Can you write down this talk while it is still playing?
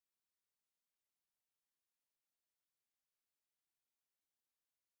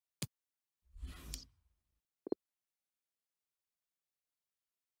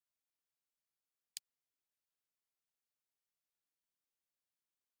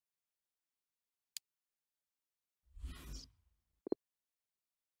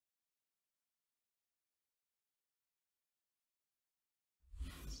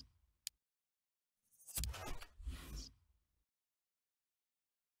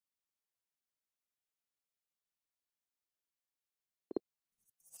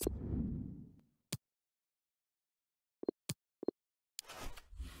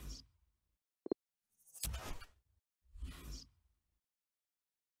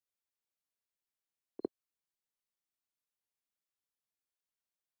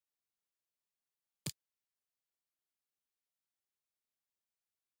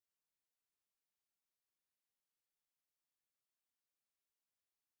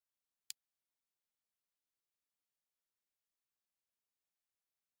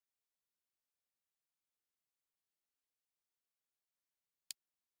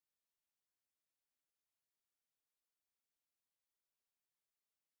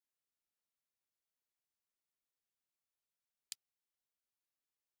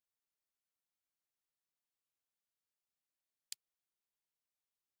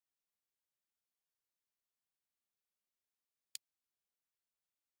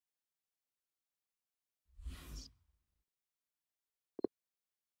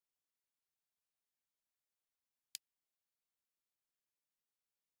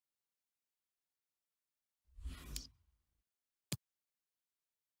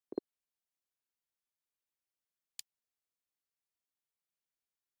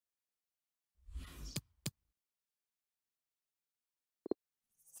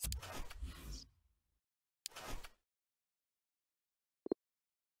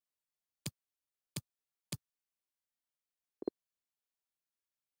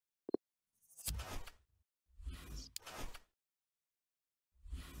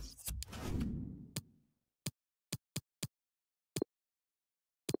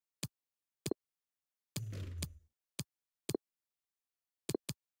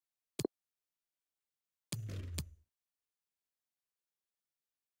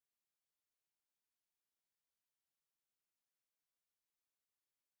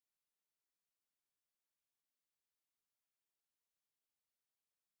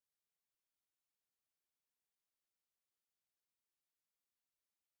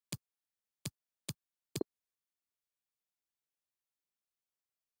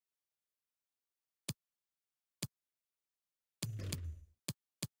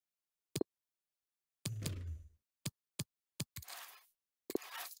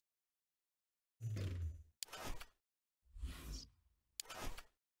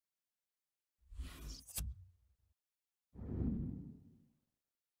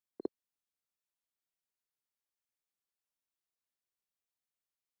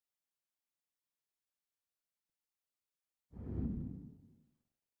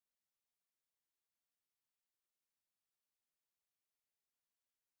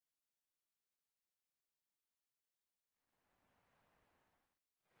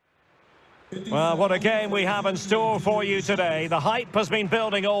Well, what a game we have in store for you today. The hype has been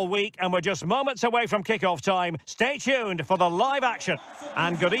building all week and we're just moments away from kick-off time. Stay tuned for the live action.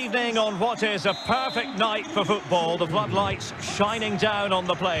 And good evening on what is a perfect night for football. The floodlights shining down on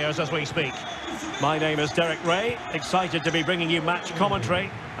the players as we speak. My name is Derek Ray, excited to be bringing you match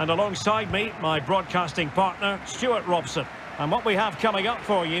commentary. And alongside me, my broadcasting partner, Stuart Robson. And what we have coming up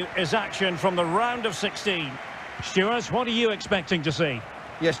for you is action from the round of 16. Stuart, what are you expecting to see?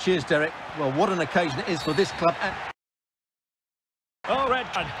 Yes, cheers, Derek. Well, what an occasion it is for this club. Oh, red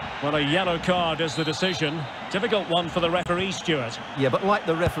card. Well, a yellow card is the decision. Difficult one for the referee, Stuart. Yeah, but like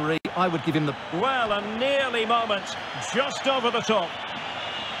the referee, I would give him the... Well, a nearly moment, just over the top.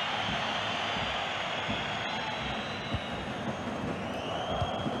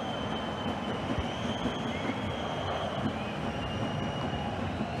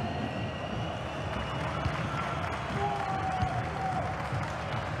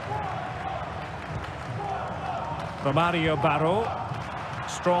 For Mario Barro.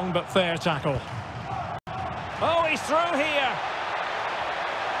 Strong but fair tackle. Oh, he's through here.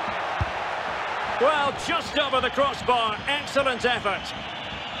 Well, just over the crossbar. Excellent effort.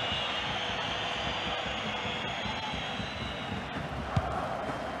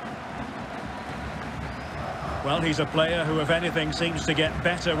 Well, he's a player who, if anything, seems to get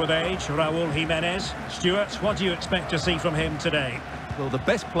better with age. Raúl Jiménez. Stuart, what do you expect to see from him today? Well, the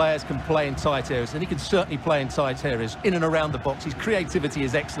best players can play in tight areas, and he can certainly play in tight areas, in and around the box. His creativity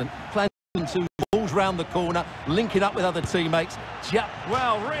is excellent. Playing two balls round the corner, linking up with other teammates.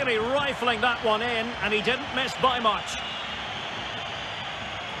 Well, really rifling that one in, and he didn't miss by much.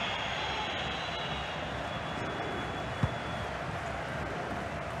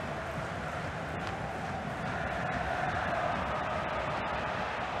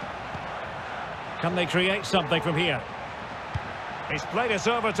 Can they create something from here? He's played it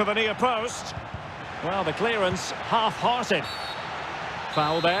over to the near post. Well, the clearance half-hearted.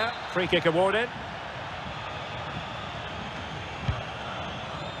 Foul there. Free kick awarded.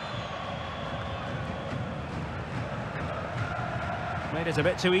 Made it a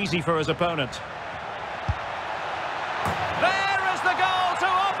bit too easy for his opponent. There is the goal to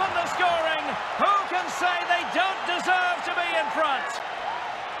open the scoring. Who can say they don't deserve to be in front?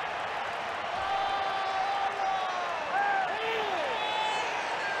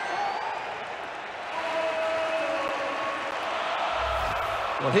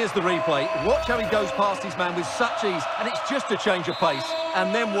 Well, here's the replay. Watch how he goes past his man with such ease, and it's just a change of pace.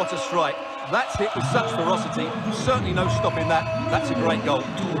 And then what a strike. That's hit with such ferocity. Certainly no stopping that. That's a great goal.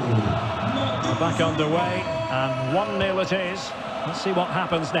 We're back underway, and 1-0 it is. Let's see what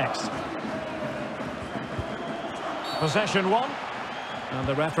happens next. Possession one, and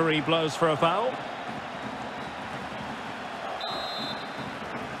the referee blows for a foul.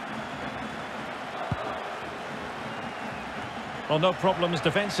 Well, no problems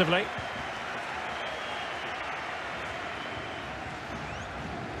defensively.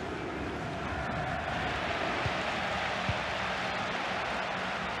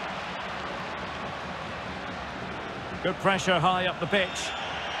 Good pressure high up the pitch.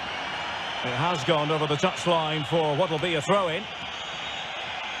 It has gone over the touchline for what will be a throw-in.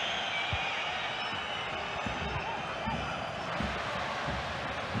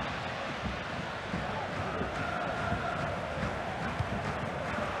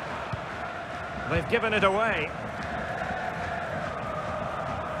 They've given it away.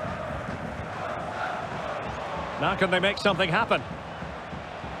 Now can they make something happen?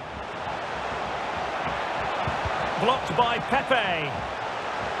 Blocked by Pepe.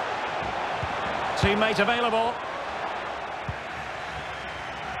 Teammate available.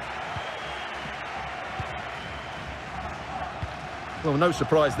 Well, no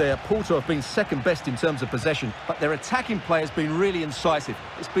surprise there. Porto have been second best in terms of possession, but their attacking play has been really incisive.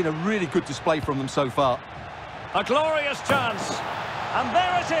 It's been a really good display from them so far. A glorious chance. And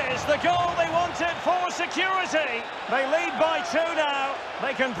there it is, the goal they wanted for security. They lead by 2 now.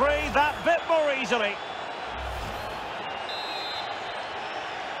 They can breathe that bit more easily.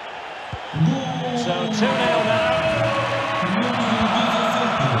 So 2-0 now.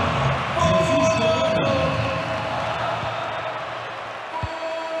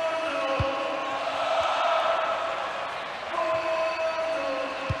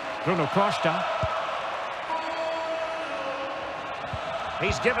 Bruno Costa.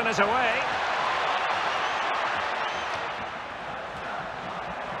 He's given us away.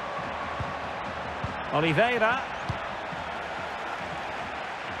 Oliveira.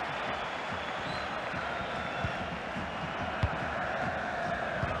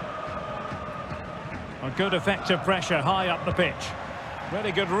 A good effective pressure high up the pitch.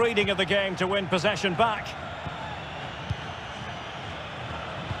 Really good reading of the game to win possession back.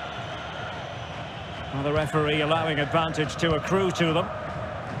 Well, the referee allowing advantage to accrue to them.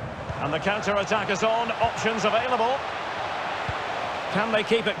 And the counter-attack is on, options available. Can they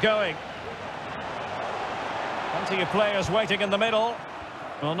keep it going? Plenty of players waiting in the middle.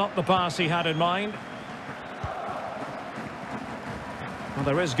 Well, not the pass he had in mind. Well,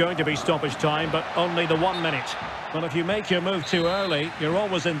 there is going to be stoppage time, but only the 1 minute. Well, if you make your move too early, you're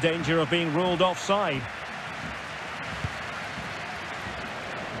always in danger of being ruled offside.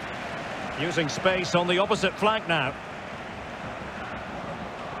 Using space on the opposite flank now.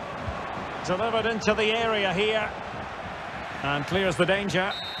 Delivered into the area here. And clears the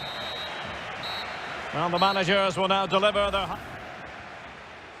danger. Well, the managers will now deliver their...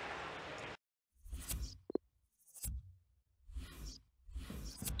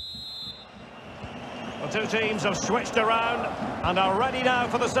 The two teams have switched around and are ready now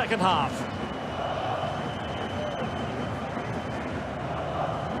for the second half.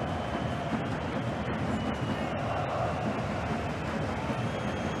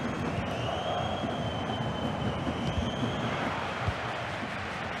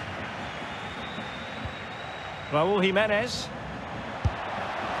 Raúl Jiménez.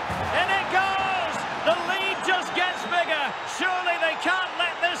 In it goes! The lead just gets bigger. Surely they can't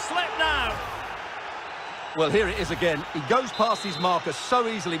let this slip now. Well, here it is again. He goes past his marker so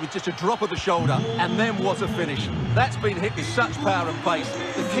easily with just a drop of the shoulder, and then what a finish. That's been hit with such power and pace.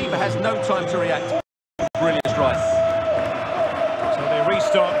 The keeper has no time to react. Brilliant strike. So they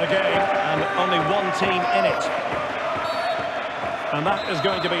restart the game, and only one team in it. And that is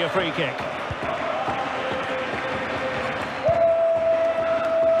going to be a free kick.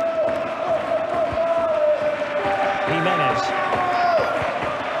 Jimenez.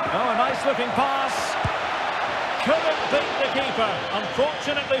 Oh, a nice-looking pass. Couldn't beat the keeper,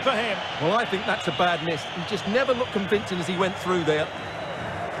 unfortunately for him. Well, I think that's a bad miss. He just never looked convincing as he went through there.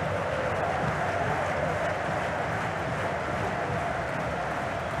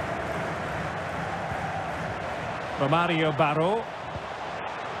 Romario Barro.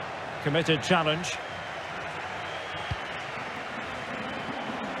 Committed challenge.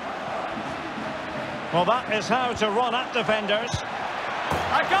 Well, that is how to run at defenders.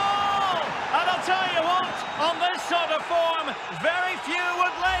 A goal! And I'll tell you what, on this sort of form, very few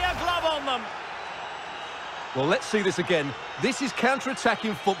would lay a glove on them. Well, let's see this again. This is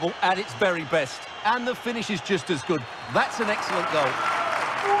counter-attacking football at its very best. And the finish is just as good. That's an excellent goal.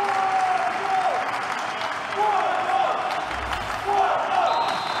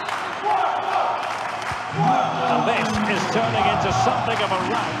 And this is turning into something of a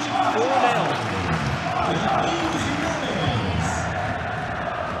rout. 4-0.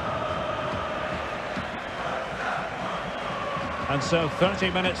 And so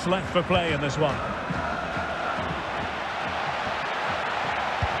 30 minutes left for play in this one.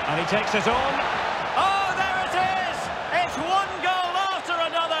 And he takes it on. Oh, there it is! It's one goal after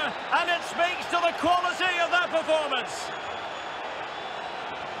another, and it speaks to the quality of their performance.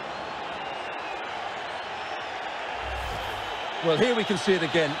 Well, here we can see it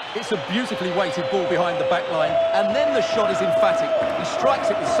again. It's a beautifully weighted ball behind the back line, and then the shot is emphatic. He strikes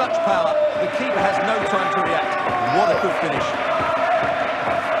it with such power, the keeper has no time to react. What a good finish.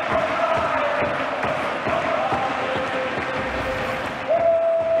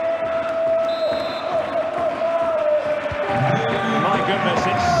 My goodness,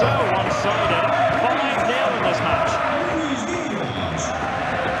 it's so one-sided. 5-0 in this match.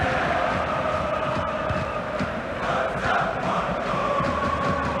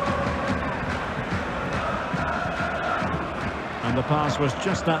 And the pass was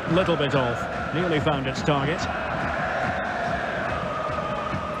just that little bit off. Nearly found its target.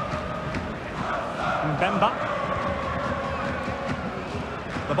 Mbemba.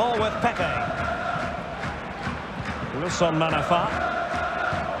 The ball with Pepe. Wilson Manafa.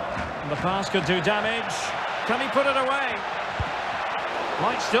 The pass could do damage. Can he put it away?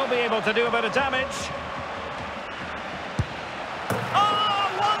 Might still be able to do a bit of damage. Oh,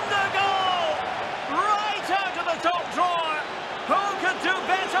 wonder goal! Right out of the top drawer. Who could do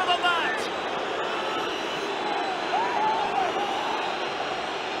better than that?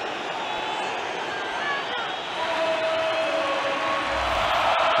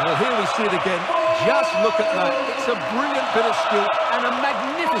 Well, here we see it again. Just look at that. It's a brilliant bit of skill and a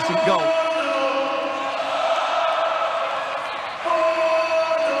magnificent goal.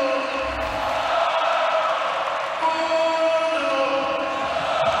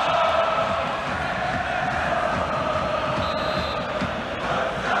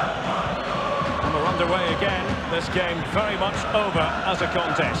 And we're underway again. This this game very much over as a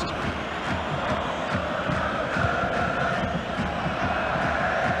contest.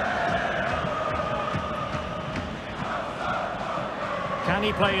 Can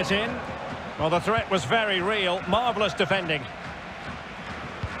he play it in? Well, the threat was very real. Marvellous defending.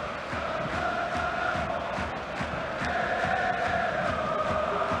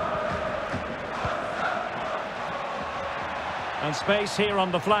 And space here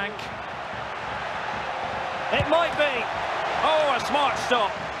on the flank. It might be. Oh, a smart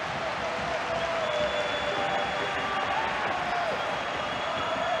stop.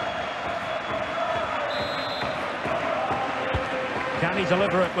 Can he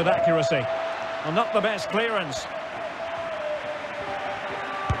deliver it with accuracy? Well, not the best clearance.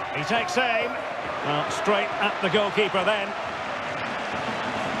 He takes aim. Well, straight at the goalkeeper then.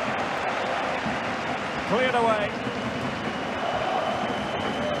 Cleared away.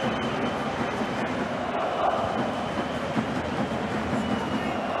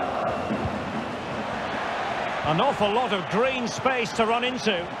 An awful lot of green space to run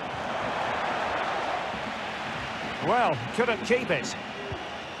into. Well, couldn't keep it.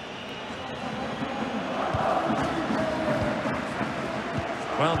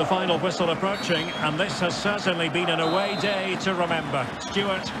 Well, the final whistle approaching, and this has certainly been an away day to remember.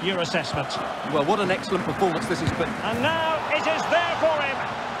 Stuart, your assessment? Well, what an excellent performance this has been. And now it is there for him.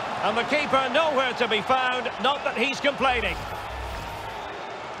 And the keeper nowhere to be found, not that he's complaining.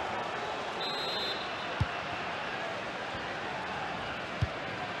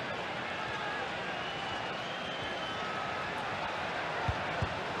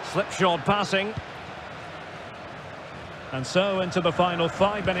 Slipshod passing. And so into the final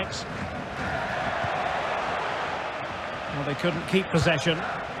 5 minutes. Well, they couldn't keep possession.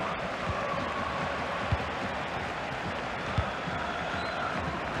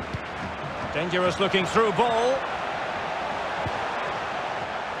 Dangerous looking through ball.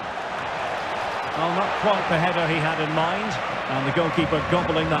 Well, not quite the header he had in mind. And the goalkeeper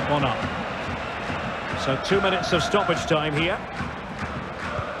gobbling that one up. So 2 minutes of stoppage time here.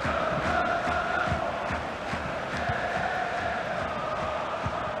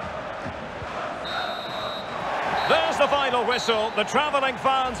 There's the final whistle. The travelling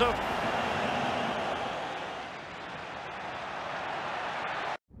fans of...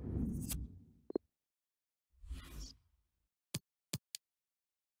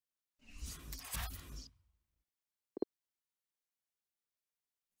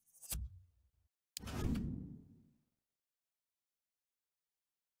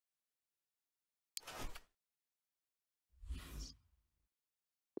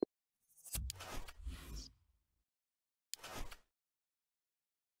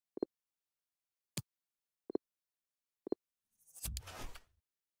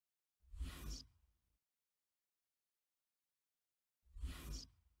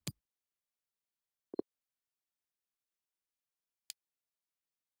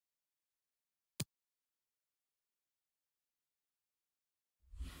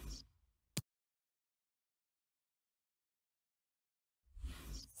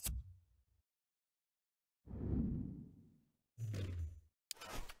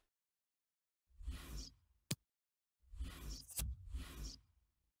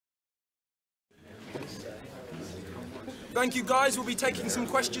 Thank you, guys. We'll be taking some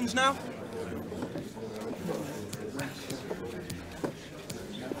questions now.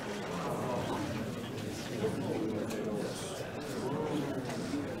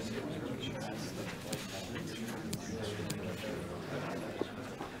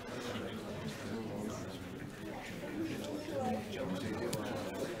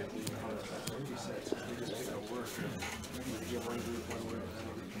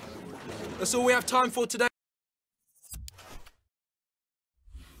 That's all we have time for today.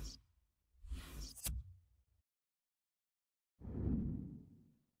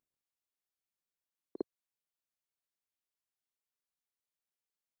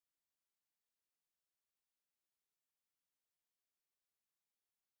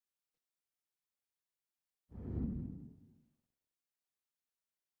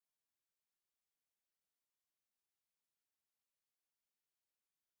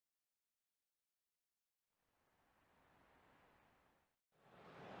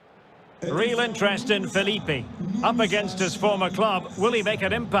 Real interest in Felipe. Up against his former club, will he make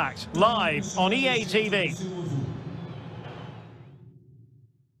an impact? Live on EA TV.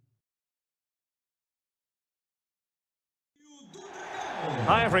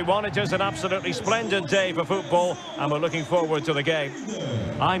 Hi everyone, it is an absolutely splendid day for football and we're looking forward to the game.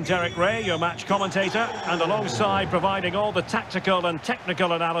 I'm Derek Ray, your match commentator, and alongside providing all the tactical and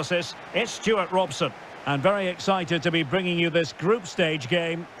technical analysis, it's Stuart Robson. And very excited to be bringing you this group stage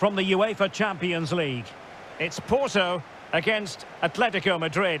game from the UEFA Champions League. It's Porto against Atletico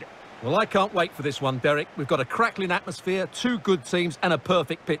Madrid. Well, I can't wait for this one, Derek. We've got a crackling atmosphere, two good teams and a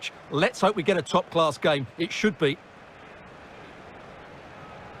perfect pitch. Let's hope we get a top-class game. It should be.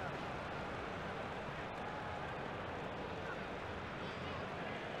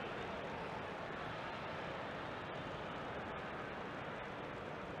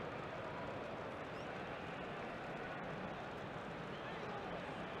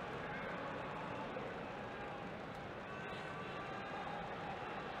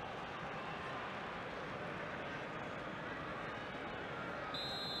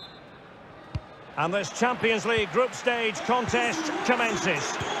 And this Champions League group stage contest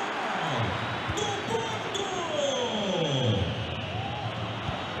commences.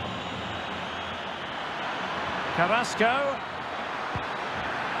 Carrasco.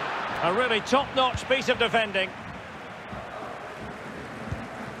 A really top-notch piece of defending.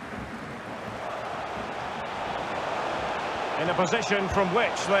 In a position from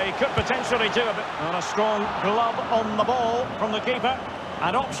which they could potentially do a bit. And a strong glove on the ball from the keeper.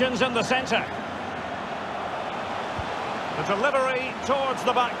 And options in the centre. The delivery towards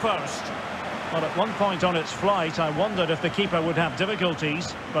the back post. Well, at one point on its flight, I wondered if the keeper would have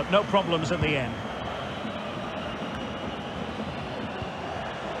difficulties, but no problems in the end.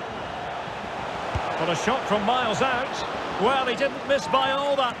 But a shot from miles out. Well, he didn't miss by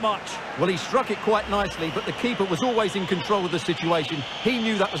all that much. Well, he struck it quite nicely, but the keeper was always in control of the situation. He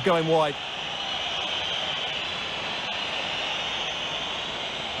knew that was going wide.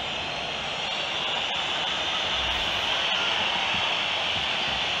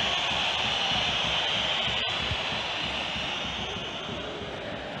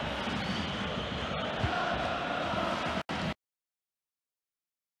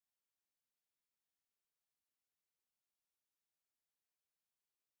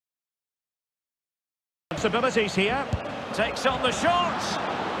 Abilities here, takes on the shot.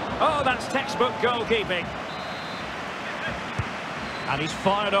 Oh, that's textbook goalkeeping. And he's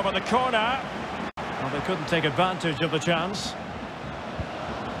fired over the corner. Well, they couldn't take advantage of the chance.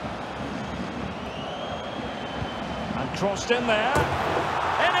 And crossed in there.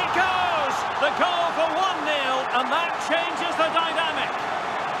 In it goes! The goal for 1-0, and that changes the dynamic.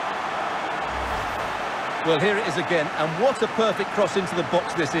 Well, here it is again, and what a perfect cross into the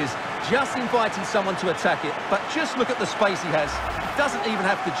box this is. Just inviting someone to attack it, but just look at the space he has. Doesn't even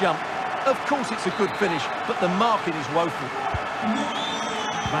have to jump. Of course it's a good finish, but the marking is woeful.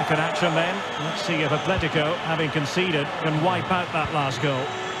 Back in action then. Let's see if Atletico, having conceded, can wipe out that last goal.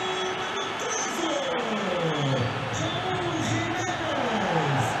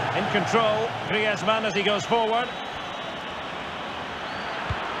 In control, Griezmann as he goes forward.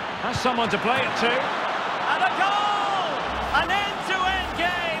 Has someone to play it to. And a goal! An end-to-end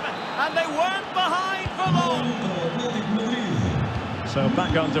game! And they weren't behind for long. So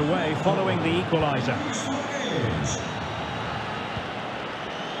back underway following the equaliser.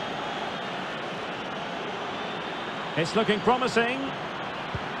 It's looking promising.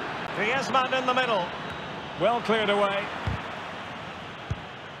 Griezmann in the middle. Well cleared away.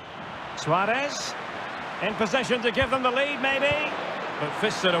 Suarez in possession to give them the lead maybe. But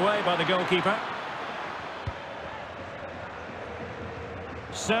fisted away by the goalkeeper.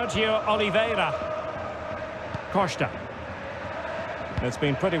 Sergio Oliveira. Costa. It's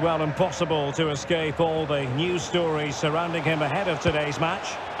been pretty well impossible to escape all the news stories surrounding him ahead of today's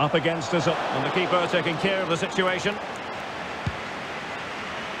match. Up against us, and the keeper taking care of the situation.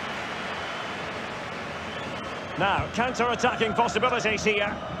 Now, counter-attacking possibilities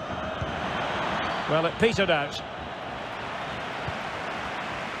here. Well, it petered out.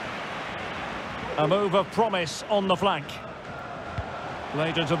 A move of promise on the flank.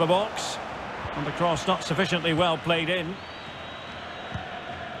 Played into the box. And the cross not sufficiently well played in.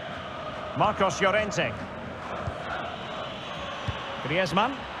 Marcos Llorente.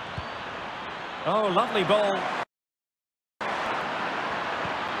 Griezmann. Oh, lovely ball.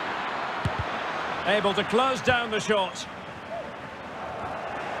 Able to close down the shot.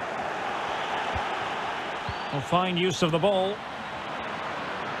 Well, fine use of the ball.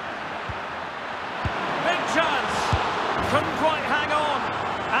 Chance, couldn't quite hang on,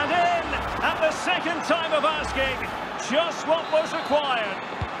 and in at the second time of asking, just what was required.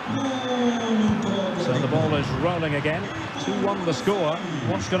 So the ball is rolling again, 2-1 the score.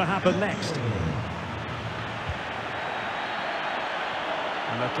 What's going to happen next?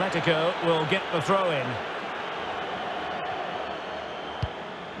 And Atletico will get the throw in.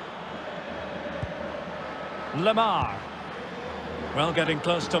 Lemar. Well, getting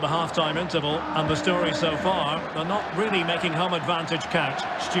close to the half-time interval, and the story so far, they're not really making home advantage count.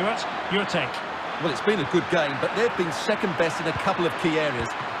 Stuart, your take? Well, it's been a good game, but they've been second best in a couple of key areas.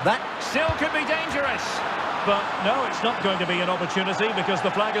 That Still could be dangerous. But no, it's not going to be an opportunity because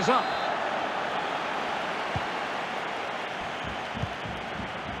the flag is up.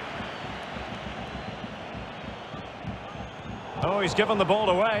 Oh, he's given the ball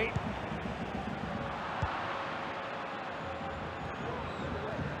away.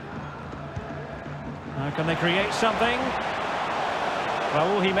 Now can they create something?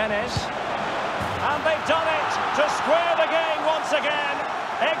 Raúl Jiménez. And they've done it to square the game once again.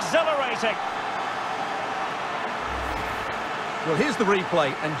 Exhilarating. Well, here's the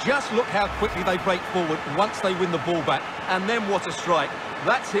replay, and just look how quickly they break forward once they win the ball back. And then what a strike.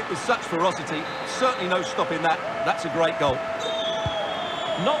 That's hit with such ferocity. Certainly no stopping that. That's a great goal.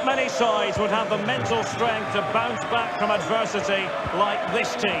 Not many sides would have the mental strength to bounce back from adversity like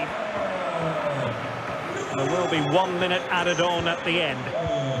this team. There will be 1 minute added on at the end.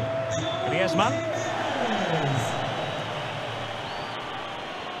 Griezmann.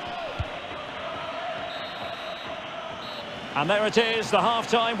 And there it is, the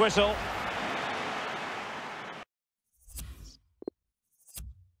half-time whistle.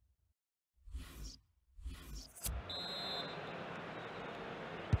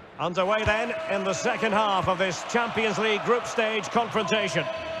 Underway then in the second half of this Champions League group stage confrontation.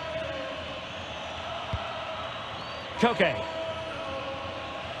 Koke.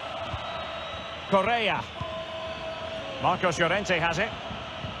 Correa. Marcos Llorente has it.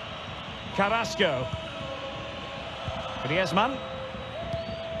 Carrasco. Griezmann.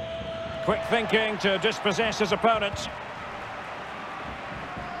 Quick thinking to dispossess his opponent.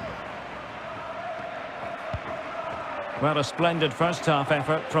 Well, a splendid first half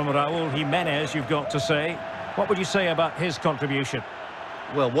effort from Raúl Jiménez, you've got to say. What would you say about his contribution?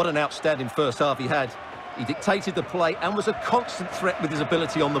 Well, what an outstanding first half he had. He dictated the play and was a constant threat with his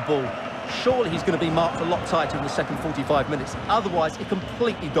ability on the ball. Surely he's going to be marked a lot tighter in the second 45 minutes. Otherwise, he'll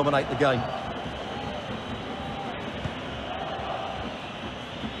completely dominate the game.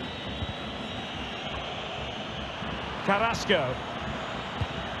 Carrasco.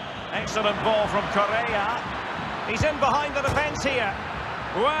 Excellent ball from Correa. He's in behind the defence here.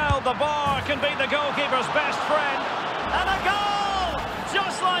 Well, the bar can be the goalkeeper's best friend. And a goal!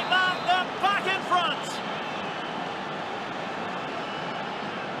 Just like that, they're back in front.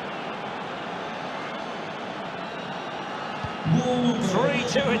 Ball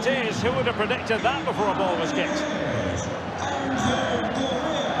 3-2 it is. Who would have predicted that before a ball was kicked?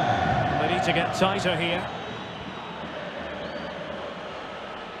 They need to get tighter here.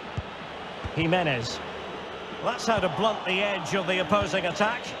 Jiménez. That's how to blunt the edge of the opposing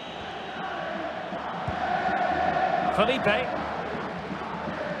attack. Felipe.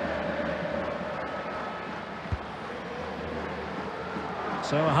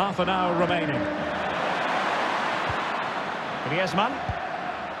 So a half an hour remaining. Griezmann.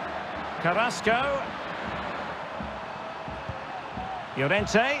 Carrasco.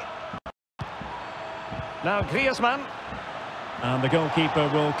 Llorente. Now Griezmann. And the goalkeeper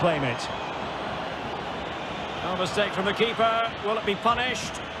will claim it. No mistake from the keeper. Will it be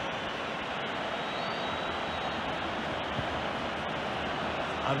punished?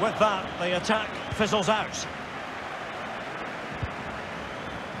 And with that, the attack fizzles out.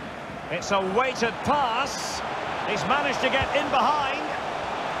 It's a weighted pass. He's managed to get in behind.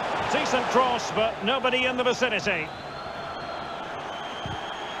 Decent cross, but nobody in the vicinity.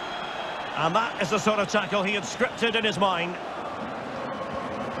 And that is the sort of tackle he had scripted in his mind.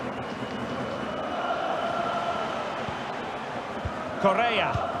 Correa.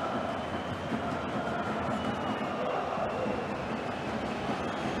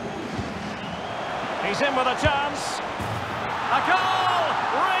 He's in with a chance. A goal!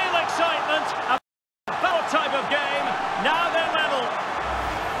 Real excitement. A better type of game. Now they're level.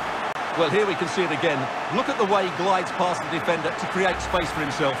 Well, here we can see it again. Look at the way he glides past the defender to create space for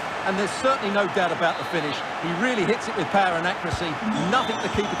himself. And there's certainly no doubt about the finish. He really hits it with power and accuracy. Nothing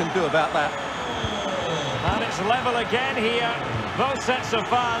the keeper can do about that. And it's level again here. Both sets of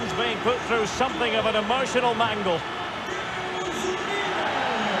fans being put through something of an emotional mangle.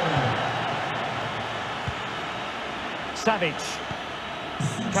 Savic.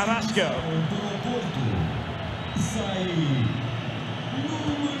 Carrasco.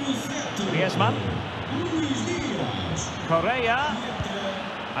 Griezmann. Correa.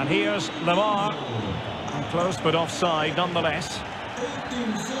 And here's Lemar. Close but offside nonetheless.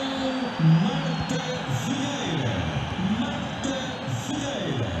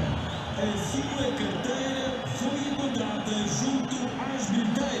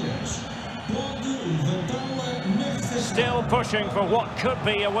 Still pushing for what could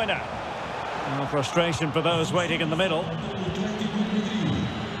be a winner. No frustration for those waiting in the middle.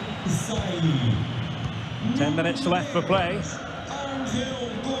 10 minutes left for play.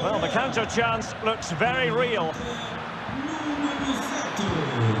 Well, the counter chance looks very real.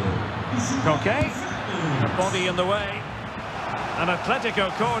 Coquet, the body in the way. An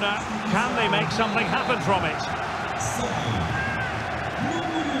Atletico corner. Can they make something happen from it?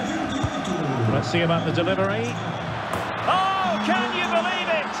 Let's see about the delivery. Oh, can you believe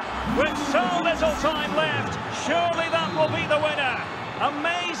it? With so little time left, surely that will be the winner.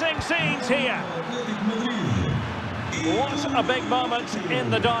 Amazing scenes here. What a big moment in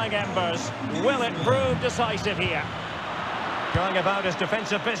the dying embers. Will it prove decisive here? Going about his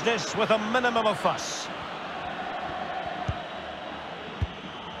defensive business with a minimum of fuss.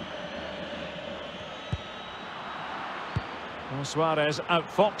 Well, Suarez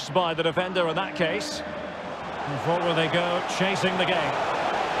outfoxed by the defender in that case. And forward they go, chasing the game.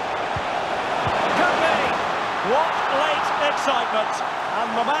 Could be! What late excitement! And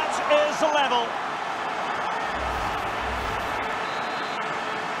the match is level.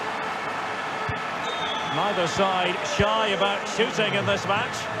 Neither side shy about shooting in this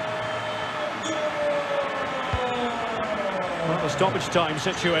match. Well, the stoppage time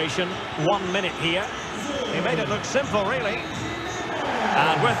situation, 1 minute here. He made it look simple, really.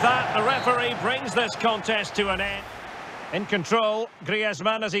 And with that, the referee brings this contest to an end. In control,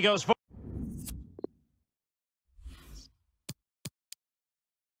 Griezmann as he goes forward.